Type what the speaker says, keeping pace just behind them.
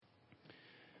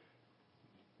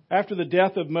After the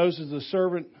death of Moses, the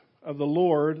servant of the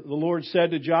Lord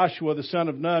said to Joshua, the son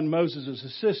of Nun, Moses'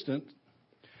 assistant,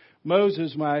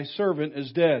 Moses, my servant,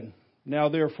 is dead. Now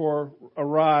therefore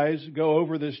arise, go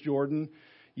over this Jordan,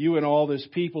 you and all this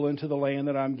people, into the land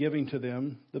that I'm giving to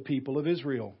them, the people of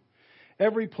Israel.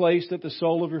 Every place that the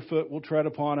sole of your foot will tread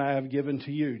upon I have given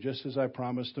to you, just as I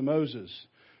promised to Moses.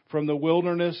 From the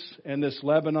wilderness and this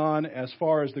Lebanon, as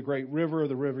far as the great river,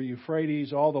 the river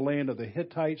Euphrates, all the land of the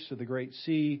Hittites to the great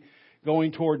sea,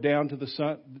 going toward down to the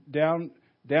sun,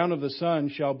 down of the sun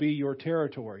shall be your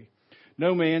territory.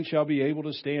 No man shall be able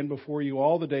to stand before you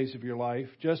all the days of your life.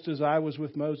 Just as I was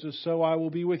with Moses, so I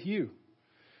will be with you.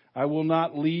 I will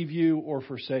not leave you or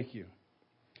forsake you.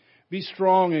 Be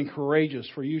strong and courageous,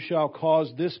 for you shall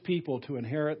cause this people to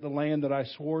inherit the land that I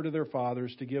swore to their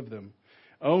fathers to give them.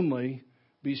 Only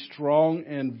be strong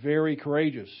and very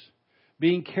courageous,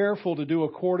 being careful to do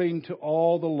according to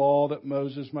all the law that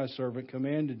Moses my servant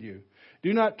commanded you.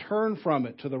 Do not turn from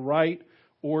it to the right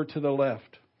or to the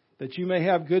left, that you may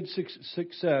have good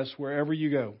success wherever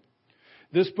you go.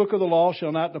 This book of the law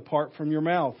shall not depart from your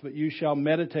mouth, but you shall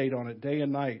meditate on it day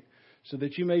and night, so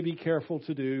that you may be careful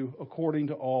to do according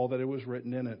to all that it was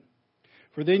written in it.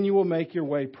 For then you will make your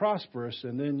way prosperous,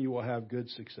 and then you will have good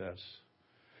success.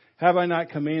 Have I not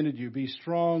commanded you? Be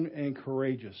strong and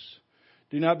courageous.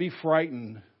 Do not be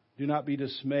frightened. Do not be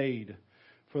dismayed.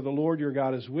 For the Lord your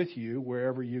God is with you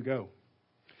wherever you go.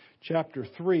 Chapter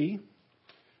 3,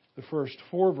 the first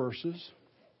 4 verses.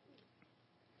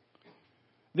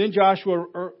 Then Joshua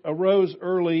arose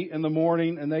early in the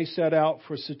morning, and they set out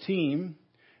for Shittim.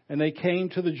 And they came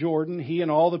to the Jordan, he and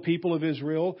all the people of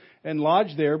Israel, and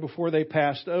lodged there before they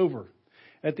passed over.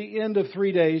 At the end of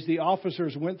 3 days, the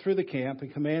officers went through the camp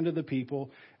and commanded the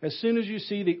people, as soon as you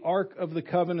see the ark of the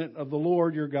covenant of the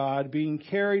Lord your God being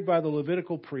carried by the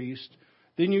Levitical priest,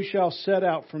 then you shall set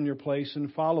out from your place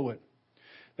and follow it.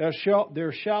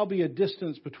 There shall be a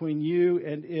distance between you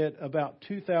and it about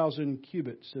 2,000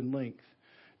 cubits in length.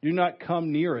 Do not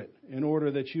come near it, in order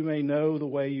that you may know the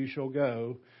way you shall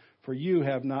go, for you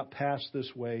have not passed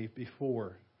this way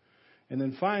before. And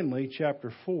then finally,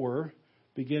 chapter 4,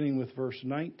 beginning with verse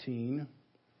 19.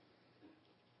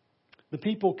 The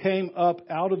people came up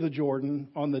out of the Jordan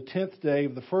on the 10th day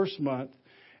of the first month,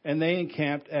 and they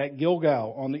encamped at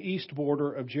Gilgal on the east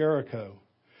border of Jericho.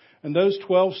 And those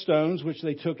 12 stones which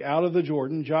they took out of the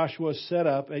Jordan, Joshua set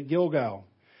up at Gilgal.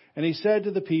 And he said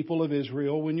to the people of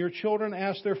Israel, when your children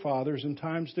ask their fathers in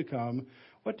times to come,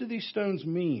 what do these stones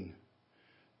mean?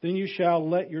 Then you shall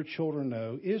let your children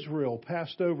know, Israel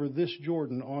passed over this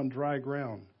Jordan on dry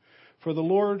ground. For the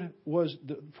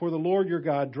Lord your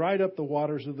God dried up the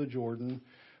waters of the Jordan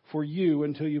for you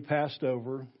until you passed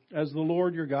over, as the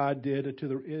Lord your God did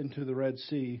into the Red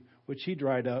Sea, which he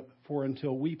dried up for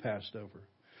until we passed over.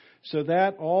 So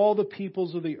that all the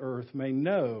peoples of the earth may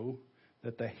know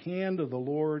that the hand of the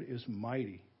Lord is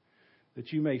mighty,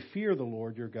 that you may fear the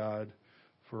Lord your God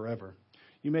forever.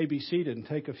 You may be seated and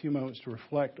take a few moments to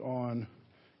reflect on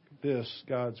this,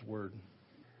 God's Word.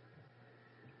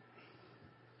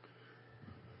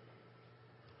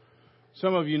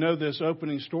 Some of you know this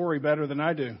opening story better than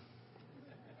I do.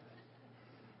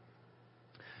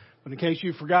 But in case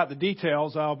you forgot the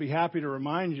details, I'll be happy to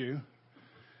remind you.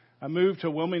 I moved to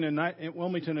Wilmington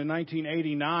in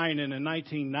 1989, and in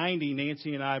 1990,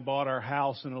 Nancy and I bought our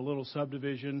house in a little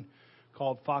subdivision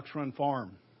called Fox Run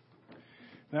Farm.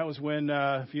 That was when,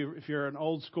 if you're an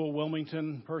old school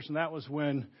Wilmington person, that was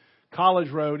when College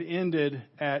Road ended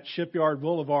at Shipyard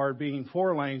Boulevard being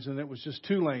 4 lanes, and it was just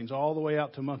 2 lanes all the way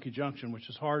out to Monkey Junction, which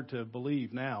is hard to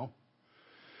believe now.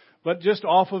 But just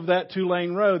off of that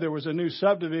 2-lane road, there was a new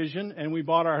subdivision, and we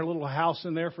bought our little house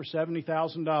in there for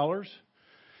 $70,000.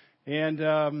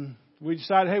 And we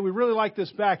decided, hey, we really like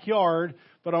this backyard,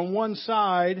 but on one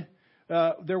side,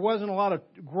 there wasn't a lot of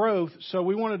growth, so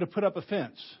we wanted to put up a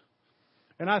fence.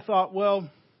 And I thought, well,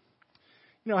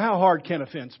 how hard can a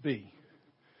fence be?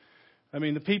 I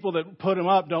mean, the people that put them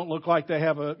up don't look like they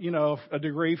have a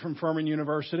degree from Furman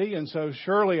University, and so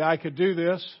surely I could do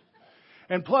this.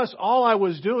 And plus, all I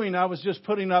was doing, I was just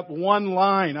putting up one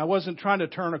line. I wasn't trying to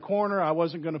turn a corner. I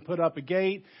wasn't going to put up a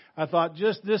gate. I thought,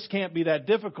 this can't be that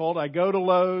difficult. I go to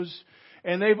Lowe's,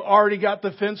 and they've already got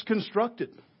the fence constructed.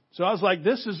 So I was like,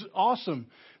 this is awesome.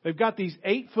 They've got these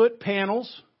 8-foot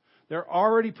panels. They're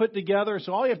already put together.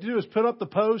 So all you have to do is put up the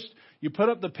post, you put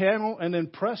up the panel, and then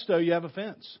presto, you have a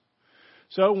fence.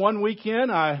 So one weekend,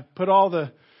 I put all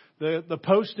the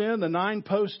post in, the 9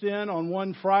 posts in on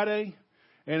one Friday.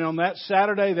 And on that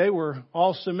Saturday, they were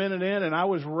all cemented in, and I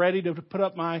was ready to put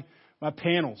up my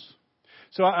panels.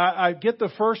 So I get the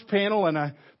first panel and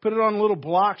I put it on little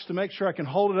blocks to make sure I can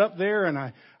hold it up there. And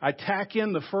I tack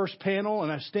in the first panel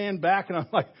and I stand back and I'm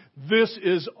like, this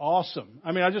is awesome.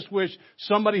 I mean, I just wish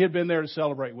somebody had been there to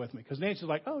celebrate with me. Because Nancy's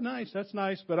like, oh, nice, that's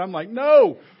nice. But I'm like,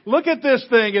 no, look at this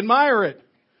thing, admire it.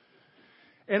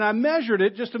 And I measured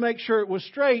it just to make sure it was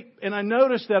straight. And I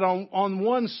noticed that on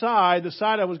one side, the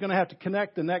side I was going to have to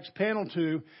connect the next panel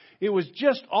to, it was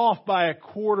just off by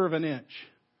 1/4 of an inch.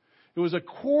 It was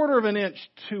 1/4 of an inch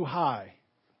too high.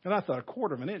 And I thought,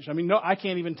 1/4 of an inch? I mean, no, I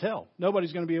can't even tell.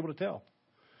 Nobody's going to be able to tell.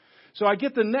 So I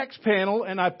get the next panel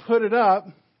and I put it up.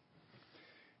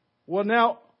 Well,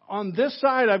 now on this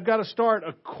side, I've got to start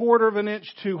 1/4 of an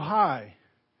inch too high.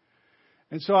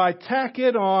 And so I tack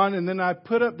it on and then I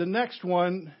put up the next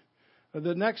one,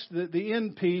 the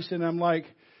end piece, and I'm like,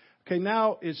 okay,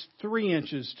 now it's 3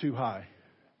 inches too high.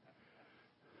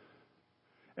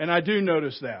 And I do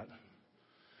notice that.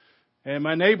 And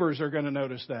my neighbors are going to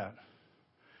notice that.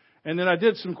 And then I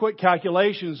did some quick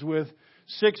calculations with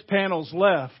 6 panels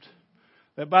left,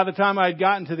 that by the time I had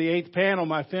gotten to the 8th panel,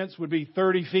 my fence would be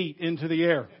 30 feet into the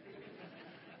air,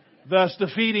 thus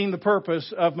defeating the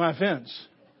purpose of my fence.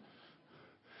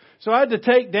 So I had to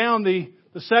take down the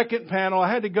second panel.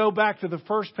 I had to go back to the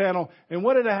first panel. And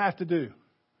what did I have to do?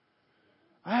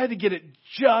 I had to get it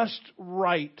just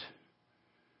right.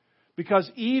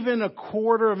 Because even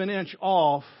 1/4 of an inch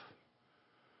off,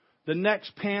 the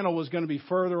next panel was going to be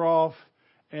further off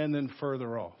and then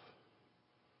further off.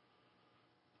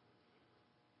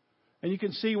 And you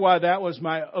can see why that was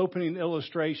my opening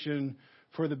illustration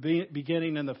for the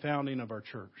beginning and the founding of our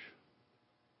church.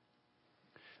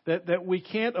 That we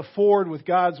can't afford with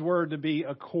God's Word to be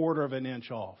 1/4 of an inch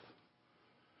off.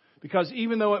 Because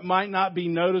even though it might not be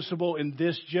noticeable in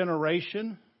this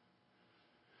generation,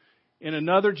 in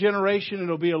another generation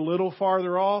it'll be a little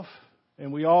farther off.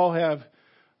 And we all have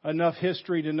enough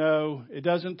history to know it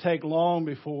doesn't take long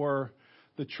before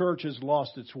the church has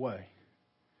lost its way.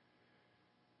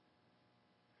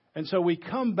 And so we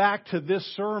come back to this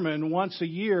sermon once a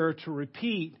year to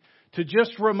repeat, to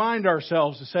just remind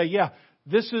ourselves to say, yeah,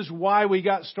 this is why we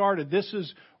got started. This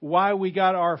is why we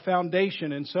got our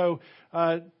foundation. And so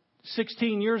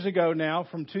 16 years ago now,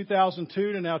 from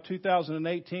 2002 to now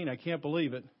 2018, I can't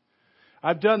believe it,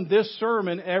 I've done this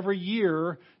sermon every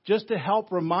year just to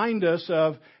help remind us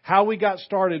of how we got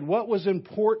started, what was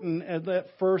important at that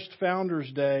first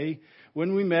Founders Day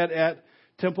when we met at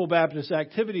Temple Baptist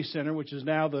Activity Center, which is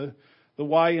now the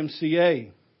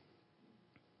YMCA.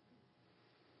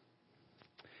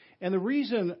 And the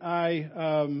reason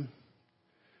I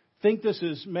think this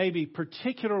is maybe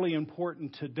particularly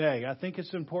important today, I think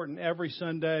it's important every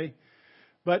Sunday,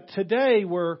 but today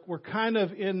we're kind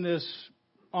of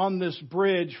on this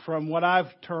bridge from what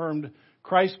I've termed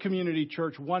Christ Community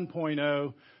Church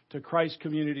 1.0 to Christ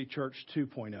Community Church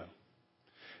 2.0.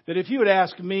 That if you had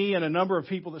asked me and a number of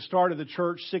people that started the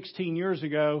church 16 years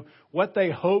ago what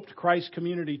they hoped Christ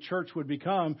Community Church would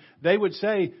become, they would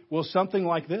say, well, something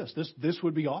like this. This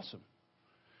would be awesome.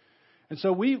 And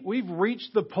so we've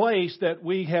reached the place that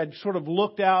we had sort of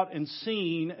looked out and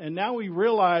seen, and now we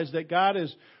realize that God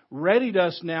has readied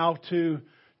us now to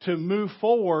move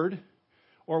forward,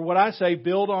 or what I say,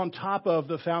 build on top of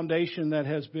the foundation that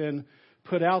has been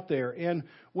put out there. And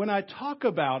when I talk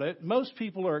about it, most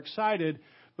people are excited.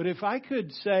 But if I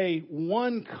could say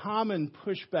one common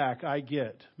pushback I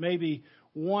get, maybe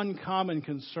one common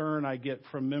concern I get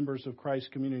from members of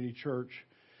Christ Community Church,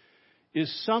 is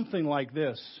something like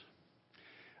this.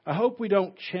 I hope we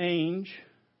don't change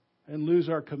and lose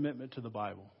our commitment to the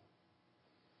Bible.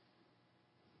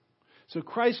 So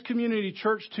Christ Community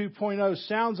Church 2.0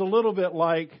 sounds a little bit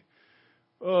like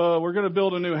we're going to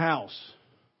build a new house.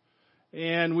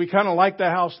 And we kind of like the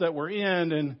house that we're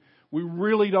in, and we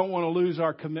really don't want to lose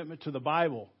our commitment to the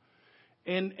Bible.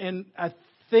 And I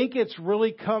think it's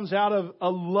really comes out of a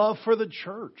love for the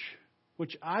church,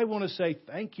 which I want to say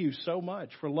thank you so much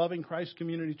for loving Christ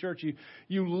Community Church.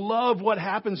 You love what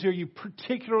happens here. You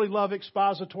particularly love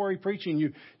expository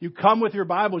preaching. You come with your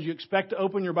Bibles. You expect to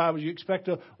open your Bibles. You expect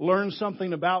to learn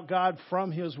something about God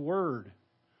from His Word.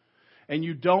 And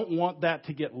you don't want that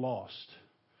to get lost.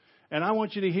 And I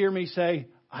want you to hear me say,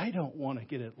 I don't want to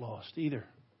get it lost either.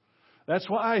 That's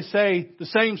why I say the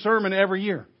same sermon every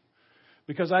year.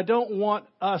 Because I don't want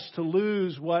us to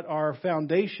lose what our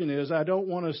foundation is. I don't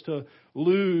want us to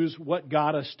lose what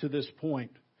got us to this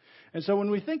point. And so when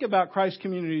we think about Christ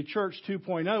Community Church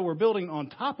 2.0, we're building on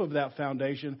top of that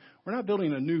foundation. We're not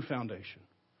building a new foundation.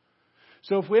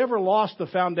 So if we ever lost the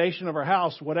foundation of our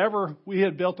house, whatever we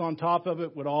had built on top of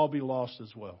it would all be lost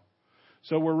as well.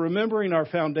 So we're remembering our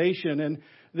foundation. And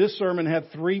this sermon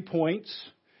had 3 points.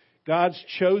 God's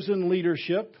chosen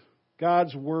leadership,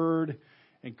 God's word,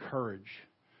 and courage.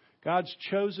 God's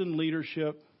chosen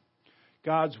leadership,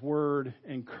 God's word,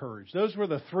 and courage. Those were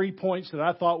the 3 points that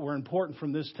I thought were important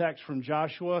from this text from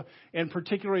Joshua, and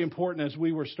particularly important as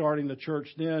we were starting the church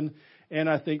then, and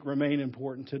I think remain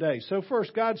important today. So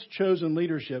first, God's chosen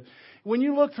leadership. When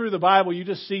you look through the Bible, you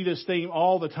just see this theme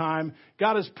all the time.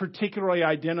 God is particularly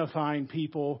identifying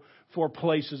people for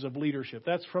places of leadership.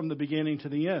 That's from the beginning to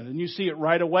the end. And you see it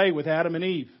right away with Adam and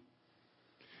Eve.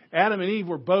 Adam and Eve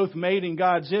were both made in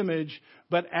God's image,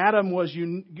 but Adam was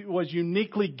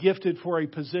uniquely gifted for a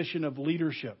position of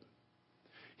leadership.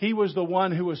 He was the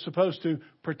one who was supposed to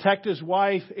protect his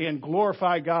wife and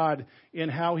glorify God in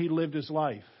how he lived his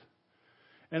life.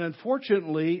 And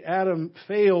unfortunately, Adam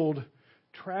failed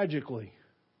tragically.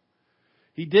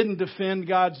 He didn't defend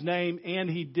God's name, and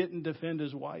he didn't defend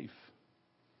his wife.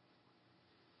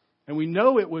 And we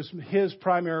know it was his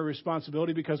primary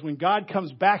responsibility because when God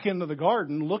comes back into the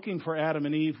garden looking for Adam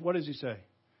and Eve, what does he say?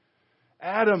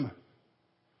 Adam.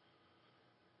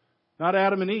 Not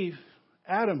Adam and Eve.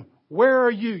 Adam, where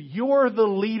are you? You're the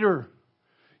leader.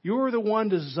 You're the one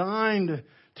designed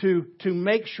to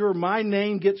make sure my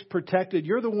name gets protected.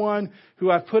 You're the one who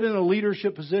I've put in a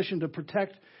leadership position to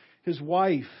protect his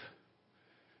wife.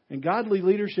 And godly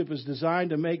leadership is designed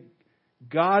to make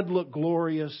God look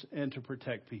glorious and to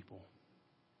protect people.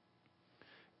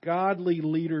 Godly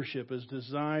leadership is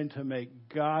designed to make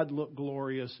God look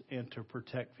glorious and to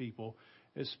protect people,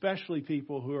 especially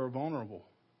people who are vulnerable.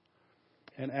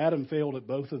 And Adam failed at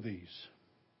both of these.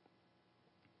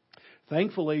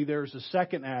 Thankfully, there's a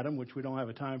second Adam, which we don't have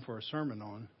a time for a sermon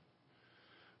on.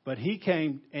 But he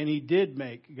came and he did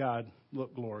make God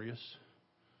look glorious.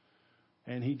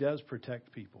 And he does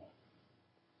protect people.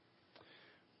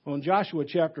 Well, in Joshua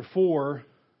chapter 4,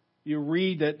 you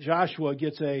read that Joshua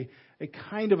gets a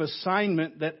kind of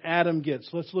assignment that Adam gets.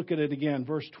 Let's look at it again.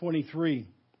 Verse 23.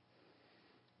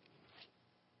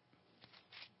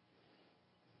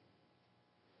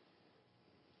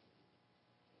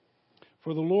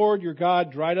 For the Lord your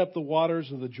God dried up the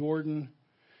waters of the Jordan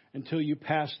until you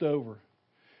passed over,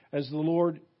 as the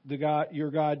Lord your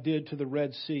God did to the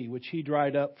Red Sea, which he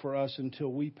dried up for us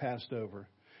until we passed over.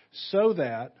 So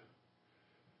that,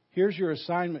 here's your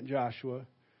assignment, Joshua,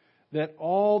 that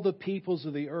all the peoples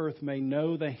of the earth may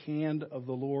know the hand of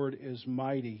the Lord is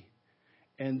mighty,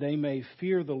 and they may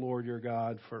fear the Lord your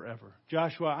God forever.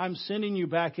 Joshua, I'm sending you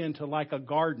back into like a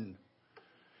garden.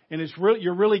 And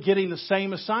you're really getting the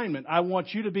same assignment. I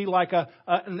want you to be like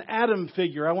an Adam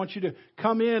figure. I want you to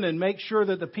come in and make sure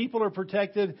that the people are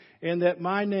protected and that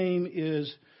my name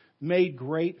is made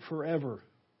great forever.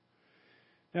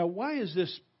 Now, why is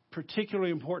this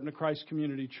particularly important to Christ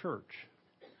Community Church?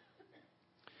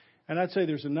 And I'd say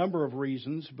there's a number of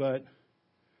reasons, but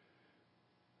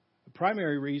the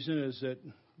primary reason is that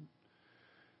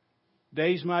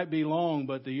days might be long,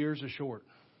 but the years are short.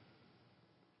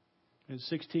 And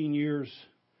 16 years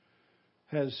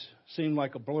has seemed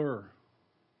like a blur.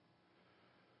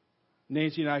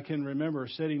 Nancy and I can remember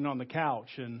sitting on the couch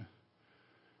and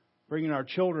bringing our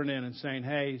children in and saying,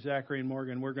 hey, Zachary and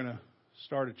Morgan, we're going to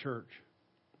start a church.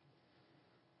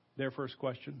 Their first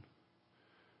question,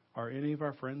 are any of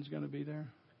our friends going to be there?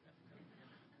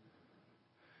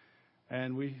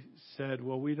 And we said,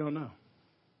 well, we don't know.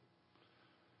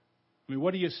 I mean,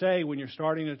 what do you say when you're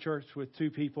starting a church with two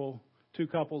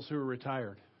couples who are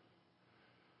retired?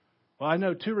 Well, I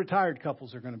know 2 retired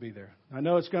couples are going to be there. I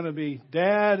know it's going to be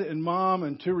dad and mom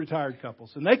and 2 retired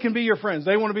couples. And they can be your friends.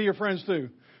 They want to be your friends too.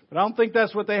 But I don't think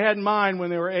that's what they had in mind when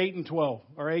they were 8 and 12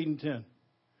 or 8 and 10.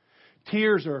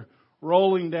 Tears are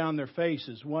rolling down their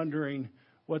faces, wondering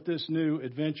what this new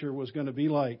adventure was going to be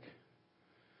like.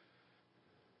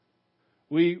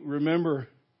 We remember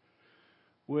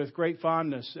with great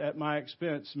fondness at my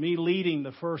expense me leading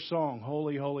the first song,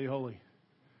 Holy, Holy, Holy,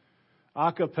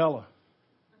 a cappella.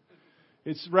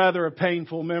 It's rather a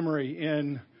painful memory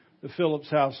in the Phillips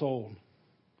household.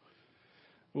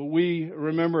 Well, we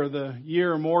remember the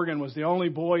year Morgan was the only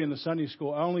boy in the Sunday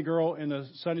school, only girl in the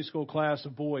Sunday school class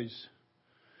of boys.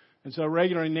 And so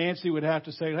regularly Nancy would have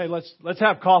to say, hey, let's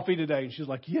have coffee today. And she's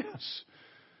like, yes.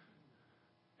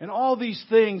 And all these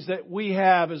things that we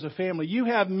have as a family, you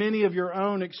have many of your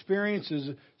own experiences,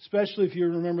 especially if you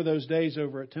remember those days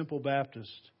over at Temple Baptist.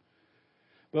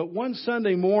 But one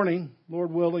Sunday morning,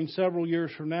 Lord willing, several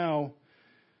years from now,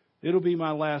 it'll be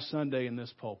my last Sunday in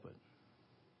this pulpit.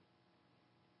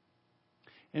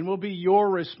 And will be your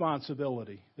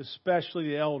responsibility, especially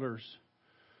the elders,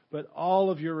 but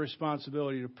all of your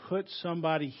responsibility to put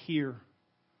somebody here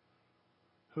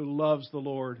who loves the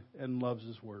Lord and loves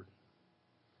His Word.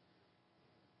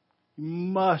 He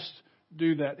must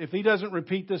do that. If he doesn't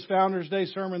repeat this Founders Day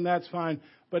sermon, that's fine.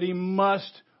 But he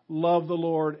must love the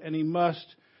Lord, and he must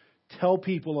tell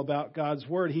people about God's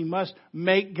Word. He must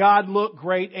make God look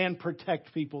great and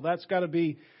protect people. That's got to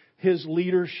be his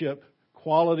leadership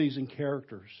qualities and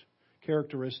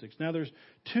characteristics. Now, there's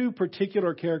two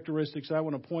particular characteristics I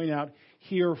want to point out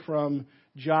here from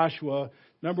Joshua.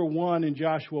 Number one, in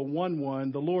Joshua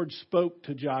 1:1, the Lord spoke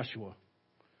to Joshua.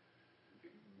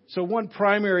 So one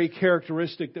primary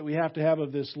characteristic that we have to have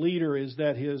of this leader is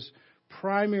that his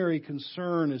primary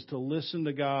concern is to listen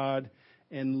to God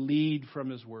and lead from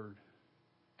His Word.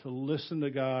 To listen to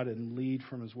God and lead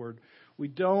from His Word. We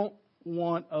don't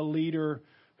want a leader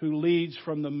who leads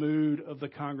from the mood of the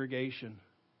congregation.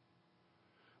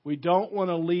 We don't want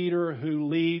a leader who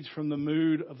leads from the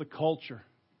mood of the culture.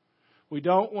 We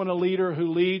don't want a leader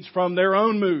who leads from their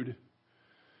own mood.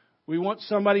 We want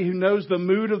somebody who knows the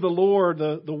mood of the Lord,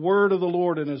 the Word of the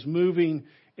Lord, and is moving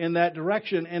in that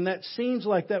direction. And that seems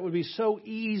like that would be so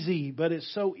easy, but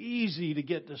it's so easy to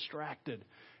get distracted,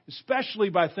 especially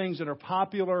by things that are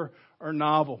popular or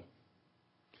novel.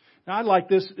 Now, I like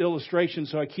this illustration,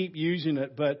 so I keep using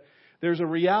it, but there's a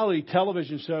reality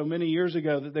television show many years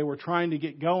ago that they were trying to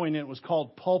get going, and it was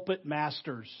called Pulpit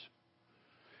Masters.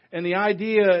 And the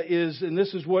idea is, and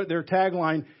this is what their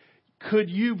tagline,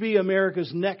 could you be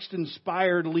America's next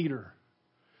inspired leader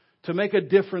to make a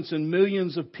difference in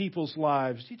millions of people's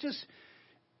lives?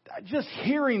 Just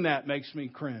hearing that makes me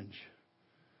cringe.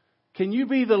 Can you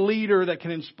be the leader that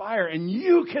can inspire and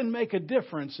you can make a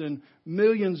difference in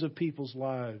millions of people's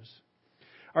lives?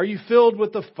 Are you filled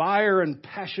with the fire and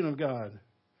passion of God?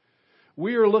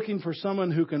 We are looking for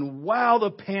someone who can wow the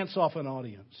pants off an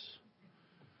audience.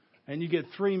 And you get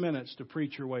 3 minutes to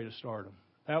preach your way to stardom.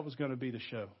 That was going to be the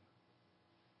show.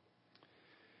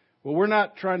 Well, we're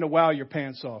not trying to wow your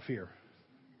pants off here.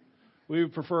 We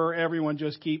would prefer everyone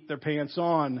just keep their pants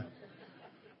on.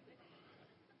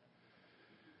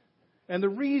 And the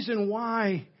reason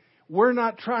why we're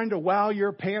not trying to wow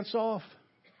your pants off,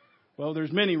 well,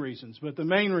 there's many reasons, but the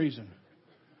main reason,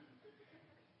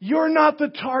 you're not the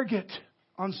target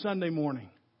on Sunday morning.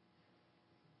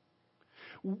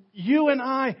 You and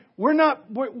I, we're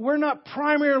not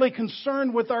primarily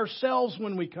concerned with ourselves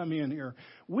when we come in here.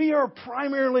 We are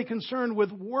primarily concerned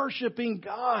with worshiping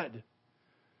God.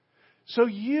 So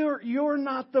you're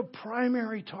not the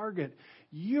primary target.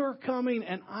 You're coming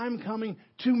and I'm coming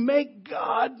to make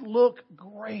God look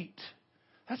great.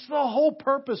 That's the whole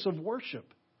purpose of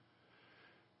worship.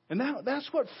 And that's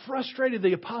what frustrated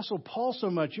the Apostle Paul so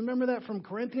much. You remember that from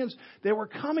Corinthians? They were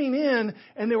coming in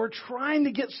and they were trying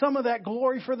to get some of that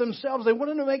glory for themselves. They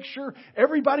wanted to make sure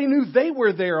everybody knew they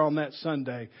were there on that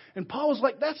Sunday. And Paul was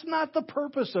like, that's not the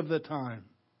purpose of the time.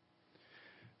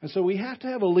 And so we have to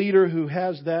have a leader who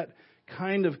has that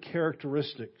kind of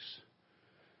characteristics.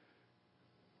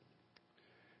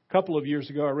 A couple of years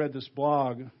ago, I read this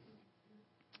blog,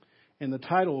 and the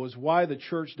title was Why the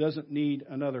Church Doesn't Need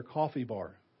Another Coffee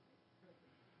Bar.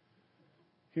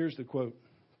 Here's the quote.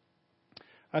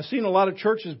 I've seen a lot of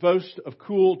churches boast of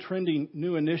cool, trending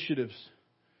new initiatives.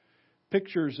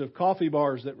 Pictures of coffee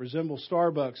bars that resemble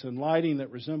Starbucks and lighting that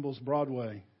resembles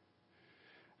Broadway.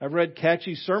 I've read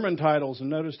catchy sermon titles and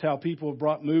noticed how people have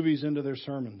brought movies into their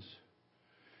sermons.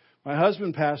 My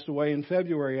husband passed away in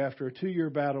February after a 2-year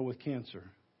battle with cancer.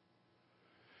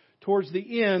 Towards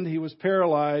the end, he was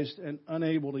paralyzed and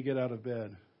unable to get out of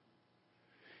bed.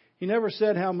 He never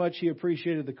said how much he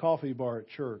appreciated the coffee bar at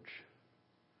church.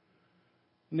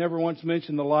 He never once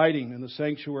mentioned the lighting in the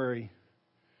sanctuary.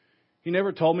 He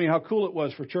never told me how cool it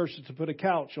was for churches to put a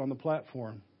couch on the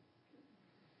platform.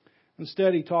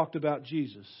 Instead, he talked about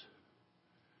Jesus.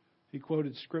 He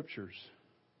quoted scriptures.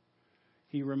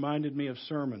 He reminded me of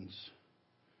sermons.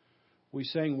 We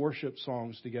sang worship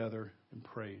songs together and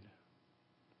prayed.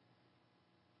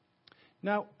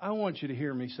 Now, I want you to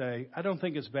hear me say, I don't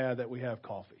think it's bad that we have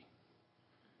coffee.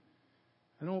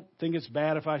 I don't think it's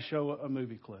bad if I show a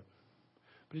movie clip.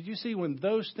 But did you see when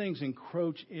those things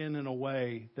encroach in a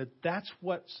way that's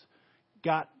what's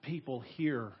got people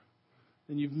here,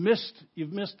 then you've missed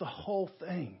the whole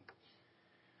thing.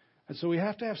 And so we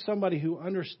have to have somebody who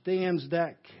understands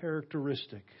that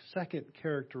characteristic. Second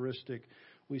characteristic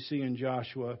we see in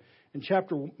Joshua. In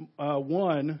chapter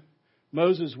 1,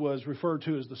 Moses was referred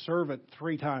to as the servant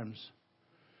 3 times.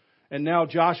 And now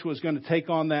Joshua is going to take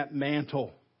on that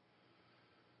mantle.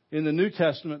 In the New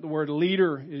Testament, the word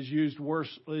leader is used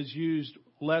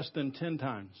less than 10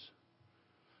 times.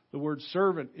 The word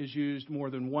servant is used more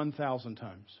than 1,000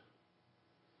 times.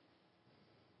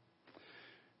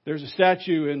 There's a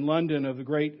statue in London of the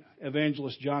great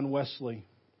evangelist John Wesley.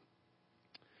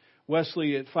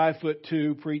 Wesley, at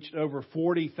 5'2", preached over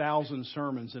 40,000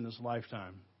 sermons in his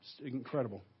lifetime. It's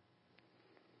incredible.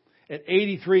 At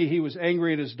 83, he was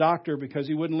angry at his doctor because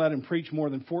he wouldn't let him preach more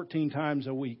than 14 times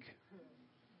a week.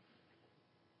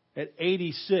 At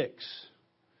 86,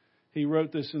 he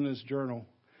wrote this in his journal.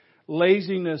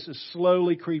 Laziness is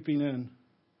slowly creeping in.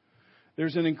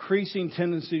 There's an increasing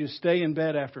tendency to stay in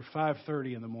bed after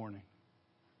 5:30 in the morning.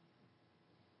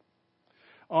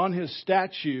 On his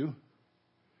statue,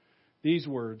 these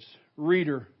words,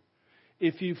 "Reader,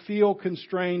 if you feel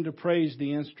constrained to praise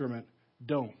the instrument,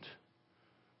 don't.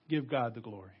 Give God the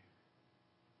glory."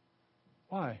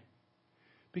 Why?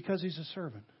 Because he's a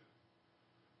servant.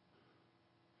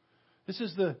 This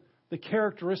is the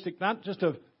characteristic not just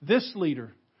of this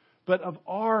leader, but of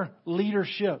our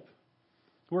leadership.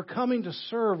 We're coming to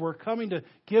serve. We're coming to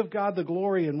give God the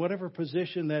glory in whatever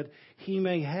position that He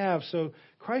may have. So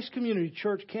Christ Community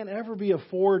Church can't ever be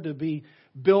afford to be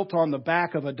built on the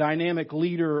back of a dynamic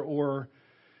leader or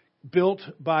built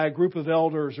by a group of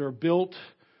elders or built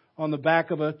on the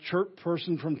back of a church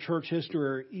person from church history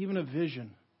or even a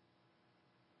vision.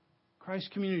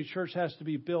 Christ Community Church has to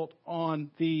be built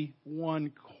on the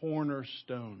one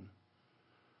cornerstone,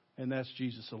 and that's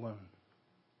Jesus alone.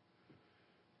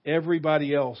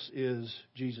 Everybody else is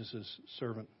Jesus'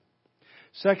 servant.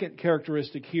 Second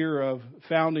characteristic here of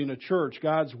founding a church,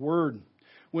 God's Word.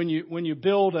 When you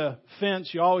build a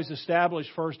fence, you always establish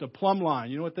first a plumb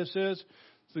line. You know what this is?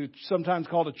 It's sometimes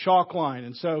called a chalk line.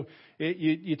 And so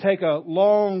you take a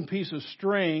long piece of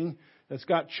string that's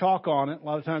got chalk on it. A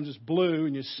lot of times it's blue,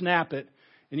 and you snap it,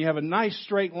 and you have a nice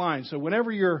straight line. So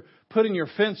whenever you're putting your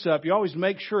fence up, you always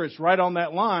make sure it's right on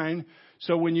that line.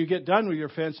 So when you get done with your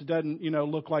fence, it doesn't,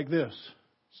 look like this.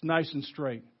 It's nice and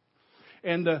straight.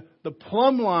 And the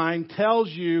plumb line tells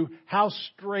you how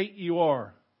straight you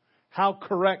are, how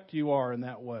correct you are in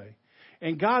that way.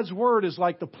 And God's Word is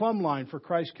like the plumb line for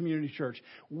Christ Community Church.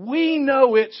 We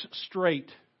know it's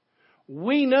straight.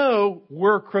 We know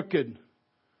we're crooked.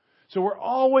 So we're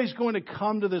always going to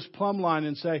come to this plumb line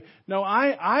and say, no,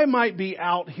 I might be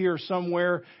out here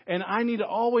somewhere, and I need to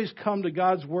always come to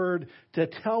God's Word to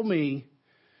tell me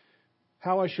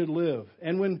how I should live.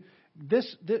 And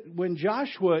when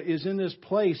Joshua is in this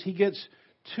place, he gets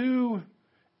two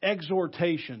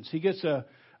exhortations. He gets a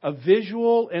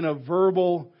visual and a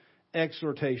verbal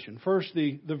exhortation. First,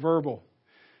 the verbal.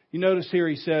 You notice here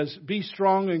he says, "Be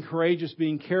strong and courageous,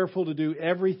 being careful to do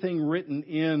everything written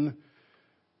in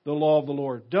the law of the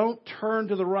Lord." Don't turn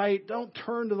to the right. Don't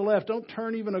turn to the left. Don't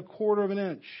turn even a quarter of an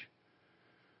inch.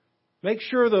 Make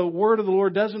sure the word of the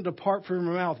Lord doesn't depart from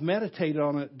your mouth. Meditate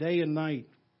on it day and night.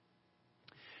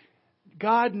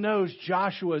 God knows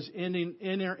Joshua's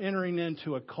entering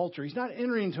into a culture. He's not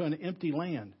entering into an empty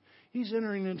land. He's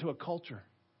entering into a culture.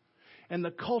 And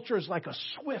the culture is like a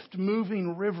swift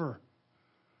moving river.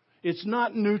 It's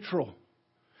not neutral.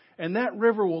 And that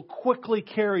river will quickly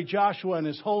carry Joshua and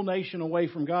his whole nation away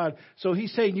from God. So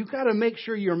he's saying you've got to make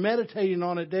sure you're meditating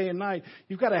on it day and night.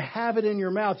 You've got to have it in your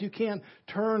mouth. You can't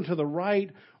turn to the right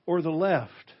or the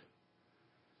left.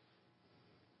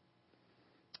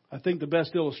 I think the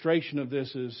best illustration of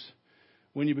this is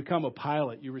when you become a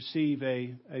pilot, you receive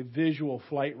a visual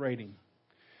flight rating.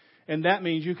 And that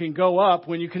means you can go up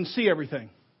when you can see everything.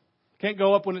 Can't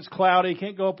go up when it's cloudy.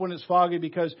 Can't go up when it's foggy,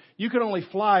 because you can only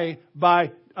fly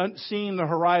by seeing the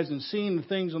horizon, seeing the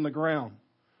things on the ground.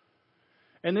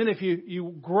 And then if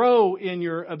you grow in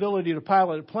your ability to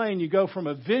pilot a plane, you go from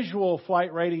a visual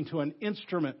flight rating to an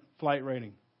instrument flight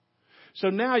rating. So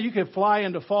now you can fly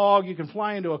into fog, you can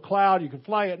fly into a cloud, you can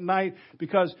fly at night,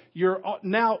 because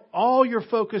all you're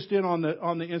focused in on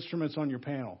the instruments on your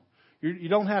panel. You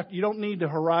don't need the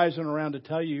horizon around to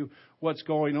tell you what's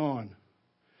going on.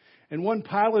 And one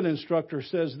pilot instructor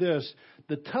says this: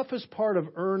 the toughest part of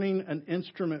earning an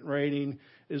instrument rating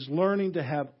is learning to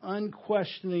have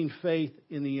unquestioning faith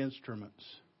in the instruments.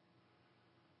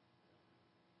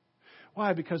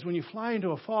 Why? Because when you fly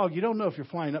into a fog, you don't know if you're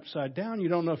flying upside down. You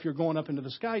don't know if you're going up into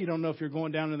the sky. You don't know if you're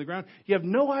going down to the ground. You have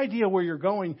no idea where you're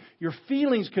going. Your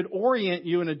feelings could orient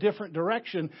you in a different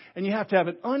direction, and you have to have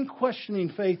an unquestioning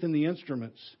faith in the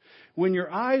instruments. When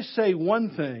your eyes say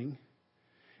one thing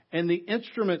and the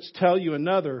instruments tell you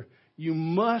another, you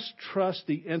must trust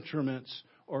the instruments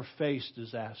or face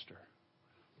disaster.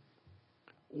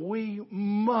 We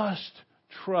must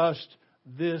trust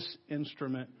this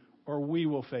instrument or we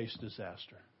will face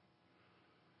disaster.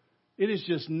 It is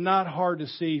just not hard to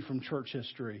see from church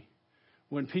history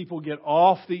when people get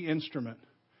off the instrument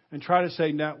and try to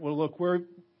say, "Now, well, look,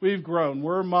 we've grown,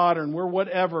 we're modern, we're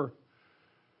whatever.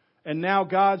 And now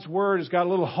God's Word has got a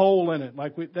little hole in it.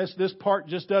 Like this part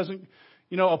just doesn't,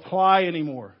 apply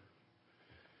anymore."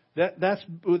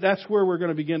 That's where we're going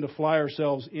to begin to fly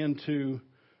ourselves into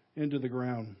the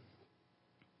ground.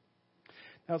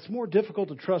 Now, it's more difficult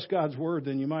to trust God's Word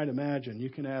than you might imagine. You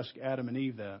can ask Adam and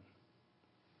Eve that.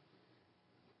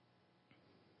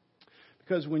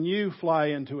 Because when you fly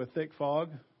into a thick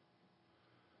fog,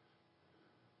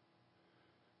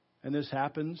 and this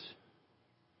happens,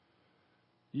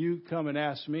 you come and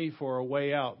ask me for a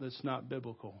way out that's not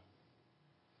biblical.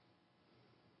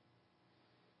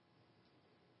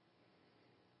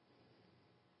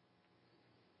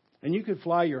 And you could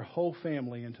fly your whole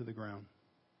family into the ground.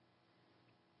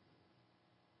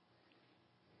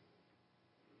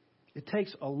 It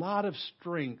takes a lot of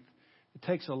strength. It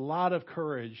takes a lot of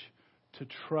courage to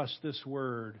trust this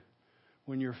word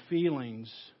when your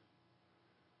feelings,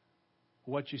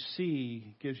 what you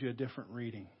see, gives you a different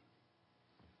reading.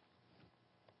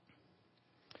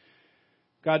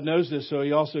 God knows this, so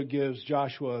He also gives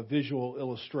Joshua a visual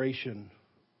illustration.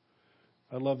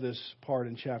 I love this part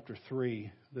in chapter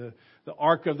 3. The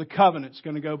Ark of the Covenant is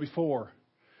going to go before.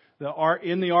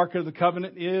 In the Ark of the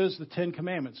Covenant is the Ten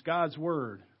Commandments, God's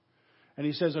Word. And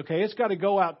He says, okay, it's got to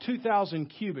go out 2,000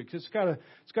 cubits. It's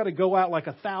got to go out like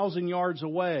 1,000 yards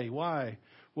away. Why?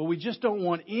 Well, we just don't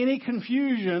want any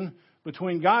confusion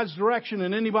between God's direction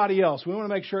and anybody else. We want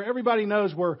to make sure everybody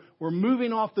knows we're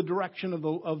moving off the direction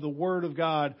of the Word of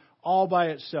God all by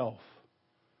itself.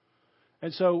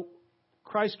 And so,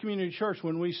 Christ Community Church,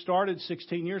 when we started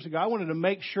 16 years ago, I wanted to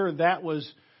make sure that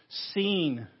was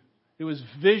seen. It was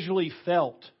visually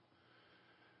felt.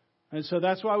 And so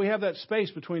that's why we have that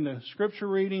space between the scripture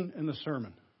reading and the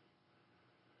sermon.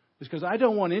 It's because I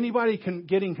don't want anybody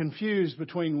getting confused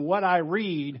between what I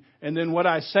read and then what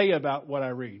I say about what I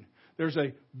read. There's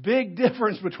a big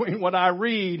difference between what I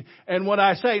read and what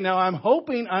I say. Now, I'm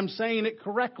hoping I'm saying it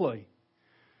correctly.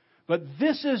 But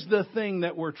this is the thing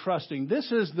that we're trusting.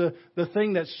 This is the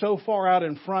thing that's so far out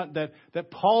in front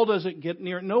that Paul doesn't get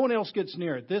near it. No one else gets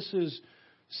near it. This is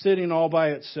sitting all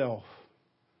by itself.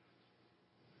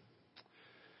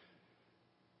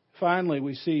 Finally,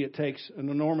 we see it takes an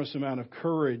enormous amount of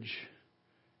courage.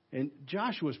 And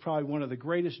Joshua is probably one of the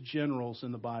greatest generals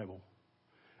in the Bible.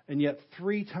 And yet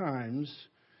 3 times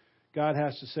God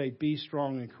has to say, be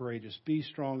strong and courageous. Be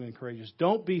strong and courageous.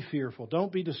 Don't be fearful.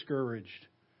 Don't be discouraged.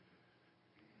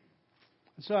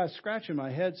 And so I was scratching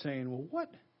my head saying, well,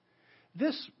 what?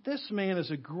 This man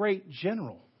is a great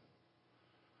general.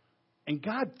 And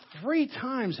God 3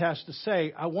 times has to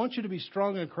say, I want you to be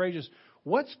strong and courageous.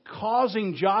 What's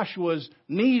causing Joshua's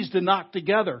knees to knock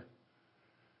together?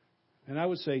 And I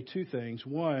would say 2 things.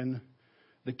 One,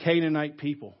 the Canaanite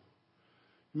people.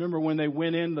 Remember when they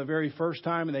went in the very first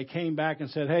time and they came back and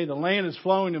said, hey, the land is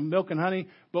flowing with milk and honey.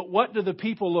 But what do the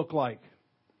people look like?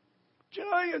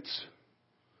 Giants.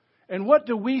 And what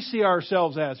do we see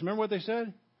ourselves as? Remember what they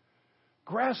said?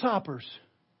 Grasshoppers.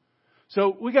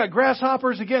 So we got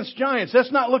grasshoppers against giants.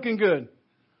 That's not looking good.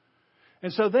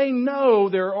 And so they know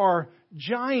there are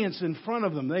giants in front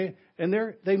of them.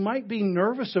 They might be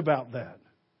nervous about that.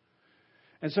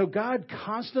 And so God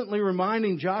constantly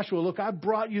reminding Joshua, look, I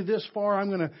brought you this far. I'm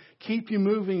going to keep you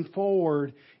moving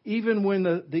forward, even when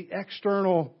the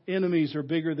external enemies are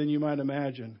bigger than you might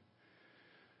imagine.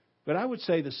 But I would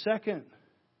say the second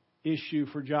issue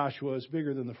for Joshua is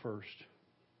bigger than the first.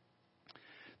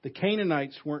 The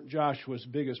Canaanites weren't Joshua's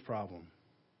biggest problem.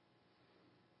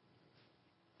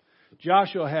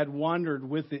 Joshua had wandered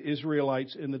with the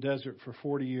Israelites in the desert for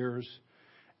 40 years,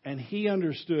 and he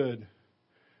understood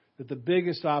that the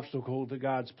biggest obstacle to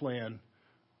God's plan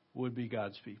would be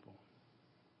God's people.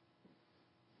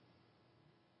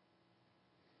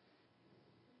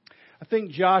 I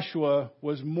think Joshua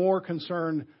was more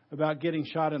concerned about getting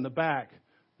shot in the back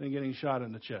than getting shot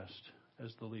in the chest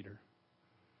as the leader.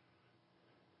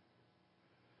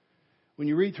 When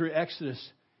you read through Exodus,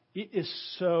 it is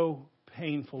so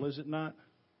painful, is it not?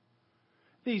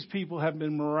 These people have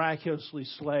been miraculously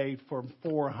slaved for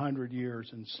 400 years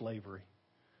in slavery.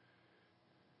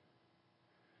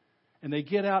 And they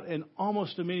get out and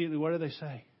almost immediately, what do they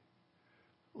say?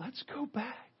 Let's go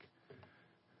back.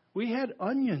 We had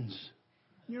onions.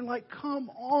 And you're like,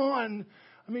 come on.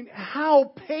 I mean,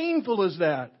 how painful is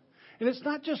that? And it's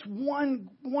not just one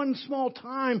small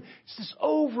time. It's just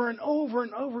over and over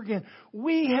and over again.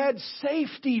 We had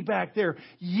safety back there.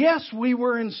 Yes, we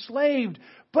were enslaved,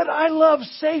 but I love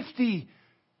safety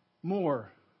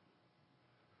more.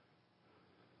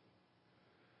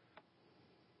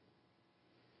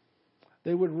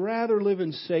 They would rather live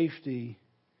in safety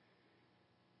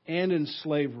and in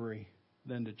slavery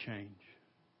than to change.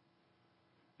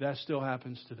 That still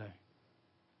happens today.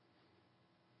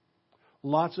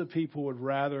 Lots of people would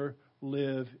rather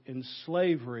live in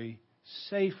slavery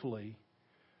safely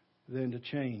than to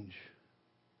change.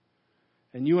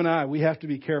 And you and I, we have to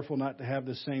be careful not to have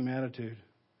the same attitude.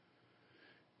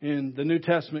 In the New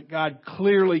Testament, God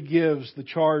clearly gives the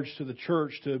charge to the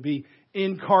church to be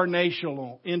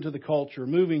incarnational into the culture,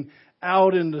 moving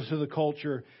out into the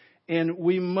culture. And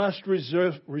we must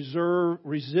resist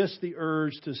the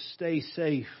urge to stay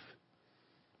safe.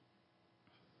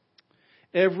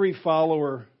 Every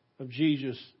follower of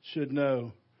Jesus should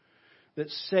know that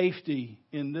safety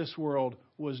in this world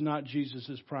was not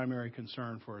Jesus' primary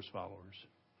concern for His followers.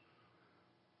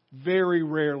 Very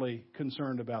rarely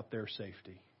concerned about their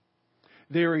safety.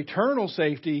 Their eternal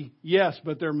safety, yes,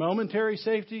 but their momentary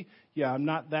safety, yeah, I'm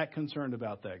not that concerned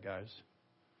about that, guys.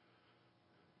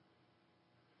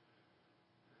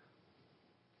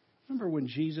 Remember when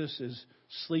Jesus is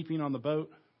sleeping on the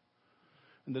boat?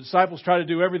 And the disciples try to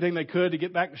do everything they could to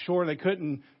get back to shore, and they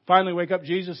couldn't finally wake up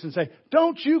Jesus and say,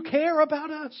 "Don't you care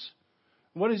about us?"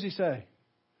 What does He say?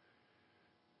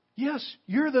 Yes,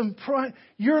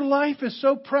 your life is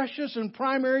so precious and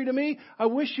primary to me. I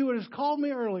wish you would have called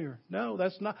me earlier. No,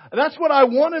 that's not. That's what I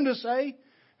want Him to say.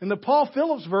 In the Paul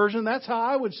Phillips version, that's how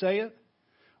I would say it.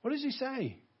 What does He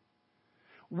say?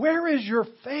 Where is your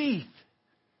faith?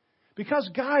 Because,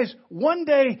 guys, one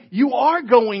day you are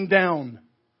going down.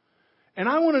 And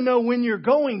I want to know, when you're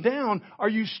going down, are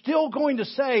you still going to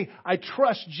say, "I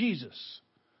trust Jesus"?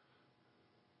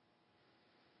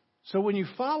 So when you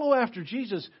follow after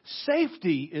Jesus,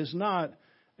 safety is not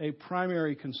a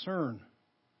primary concern.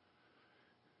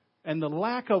 And the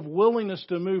lack of willingness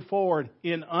to move forward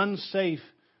in unsafe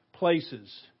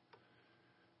places,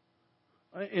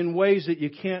 in ways that you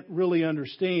can't really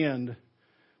understand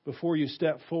before you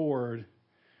step forward,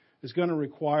 is going to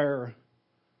require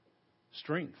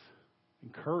strength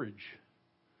and courage.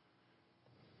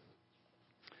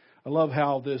 I love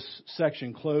how this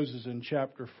section closes in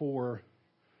chapter 4.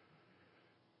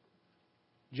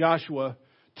 Joshua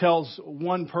tells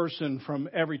one person from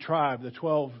every tribe, the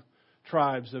 12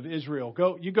 tribes of Israel,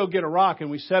 go get a rock,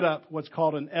 and we set up what's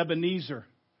called an Ebenezer.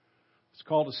 It's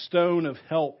called a stone of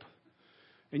help.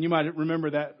 And you might remember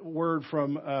that word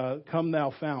from Come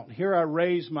Thou Fount. Here I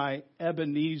raise my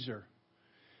Ebenezer.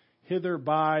 Hither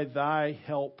by thy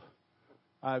help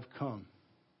I've come.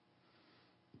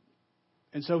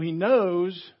 And so he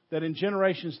knows that in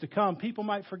generations to come, people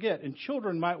might forget. And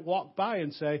children might walk by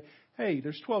and say, "Hey,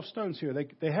 there's 12 stones here.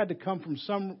 They had to come from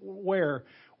somewhere."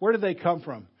 Where did they come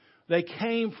from? They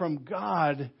came from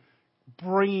God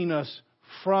bringing us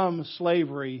from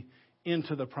slavery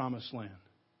into the promised land.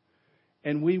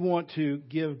 And we want to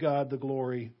give God the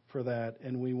glory for that.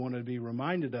 And we want to be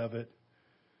reminded of it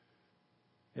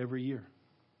every year.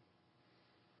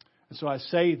 And so I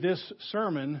say this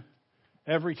sermon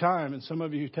every time. And some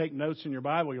of you who take notes in your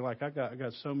Bible, you're like, I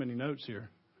got so many notes here.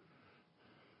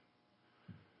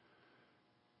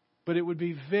 But it would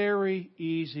be very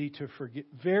easy to forget.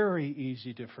 Very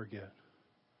easy to forget.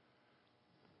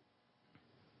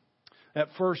 That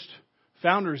first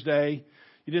Founders Day,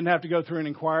 you didn't have to go through an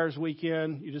Inquirers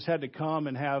weekend. You just had to come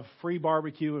and have free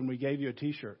barbecue, and we gave you a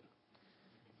T-shirt.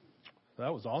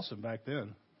 That was awesome back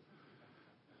then.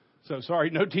 So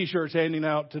sorry, no T-shirts handing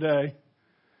out today.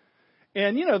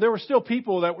 And, there were still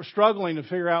people that were struggling to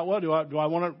figure out, well, do I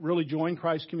want to really join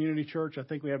Christ Community Church? I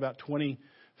think we had about 20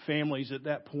 families at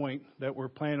that point that were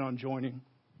planning on joining.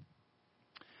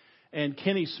 And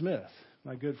Kenny Smith,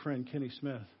 my good friend Kenny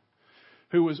Smith,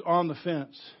 who was on the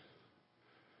fence,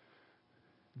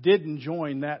 didn't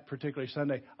join that particular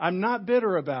Sunday. I'm not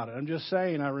bitter about it. I'm just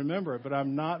saying I remember it, but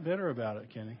I'm not bitter about it,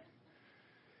 Kenny.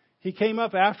 He came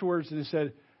up afterwards and he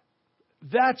said,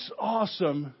 "That's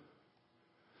awesome,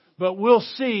 but we'll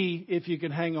see if you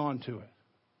can hang on to it."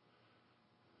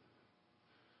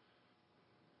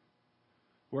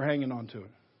 We're hanging on to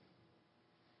it.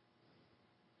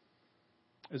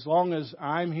 As long as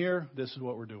I'm here, this is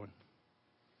what we're doing.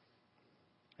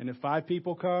 And if 5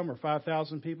 people come or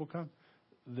 5,000 people come,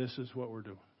 this is what we're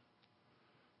doing.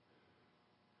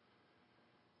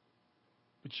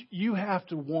 But you have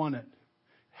to want it.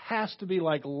 It has to be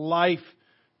like life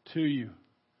to you.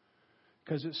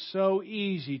 Because it's so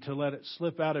easy to let it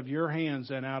slip out of your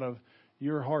hands and out of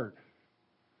your heart.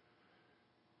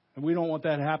 And we don't want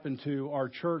that to happen to our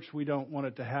church. We don't want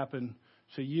it to happen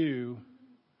to you.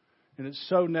 And it's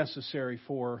so necessary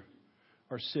for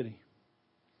our city.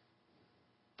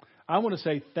 I want to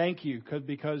say thank you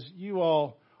because you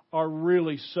all are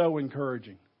really so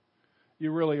encouraging.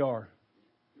 You really are.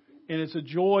 And it's a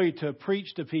joy to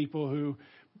preach to people who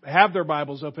have their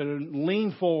Bibles open and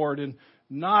lean forward and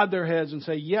nod their heads and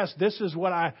say, yes, this is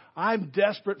what I'm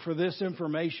desperate for this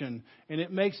information. And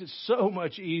it makes it so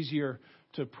much easier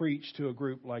to preach to a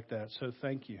group like that. So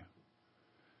thank you.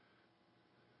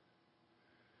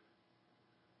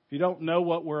 If you don't know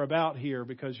what we're about here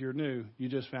because you're new, you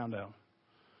just found out.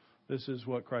 This is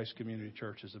what Christ Community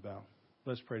Church is about.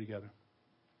 Let's pray together.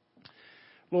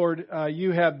 Lord,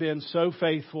 you have been so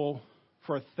faithful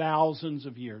for thousands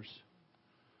of years.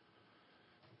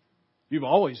 You've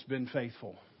always been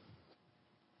faithful.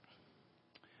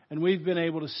 And we've been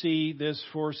able to see this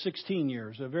for 16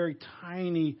 years, a very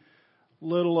tiny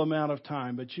little amount of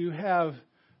time. But you have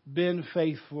been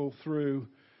faithful through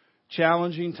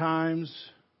challenging times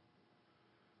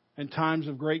and times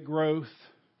of great growth.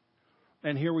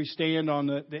 And here we stand on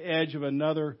the edge of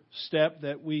another step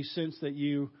that we sense that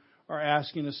you are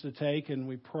asking us to take. And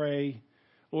we pray,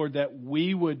 Lord, that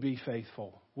we would be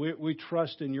faithful. We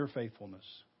trust in your faithfulness.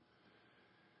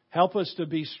 Help us to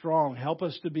be strong. Help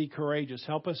us to be courageous.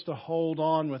 Help us to hold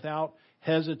on without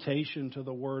hesitation to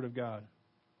the Word of God.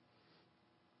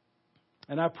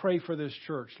 And I pray for this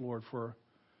church, Lord,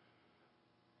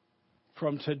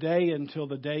 from today until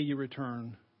the day you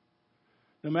return.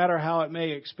 No matter how it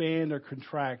may expand or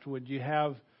contract, would you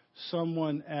have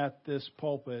someone at this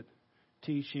pulpit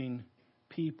teaching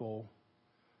people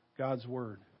God's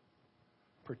Word,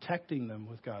 protecting them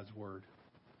with God's Word.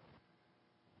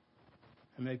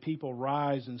 And may people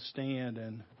rise and stand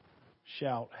and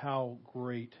shout, how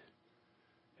great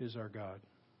is our God.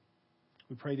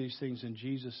 We pray these things in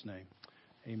Jesus' name.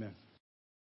 Amen.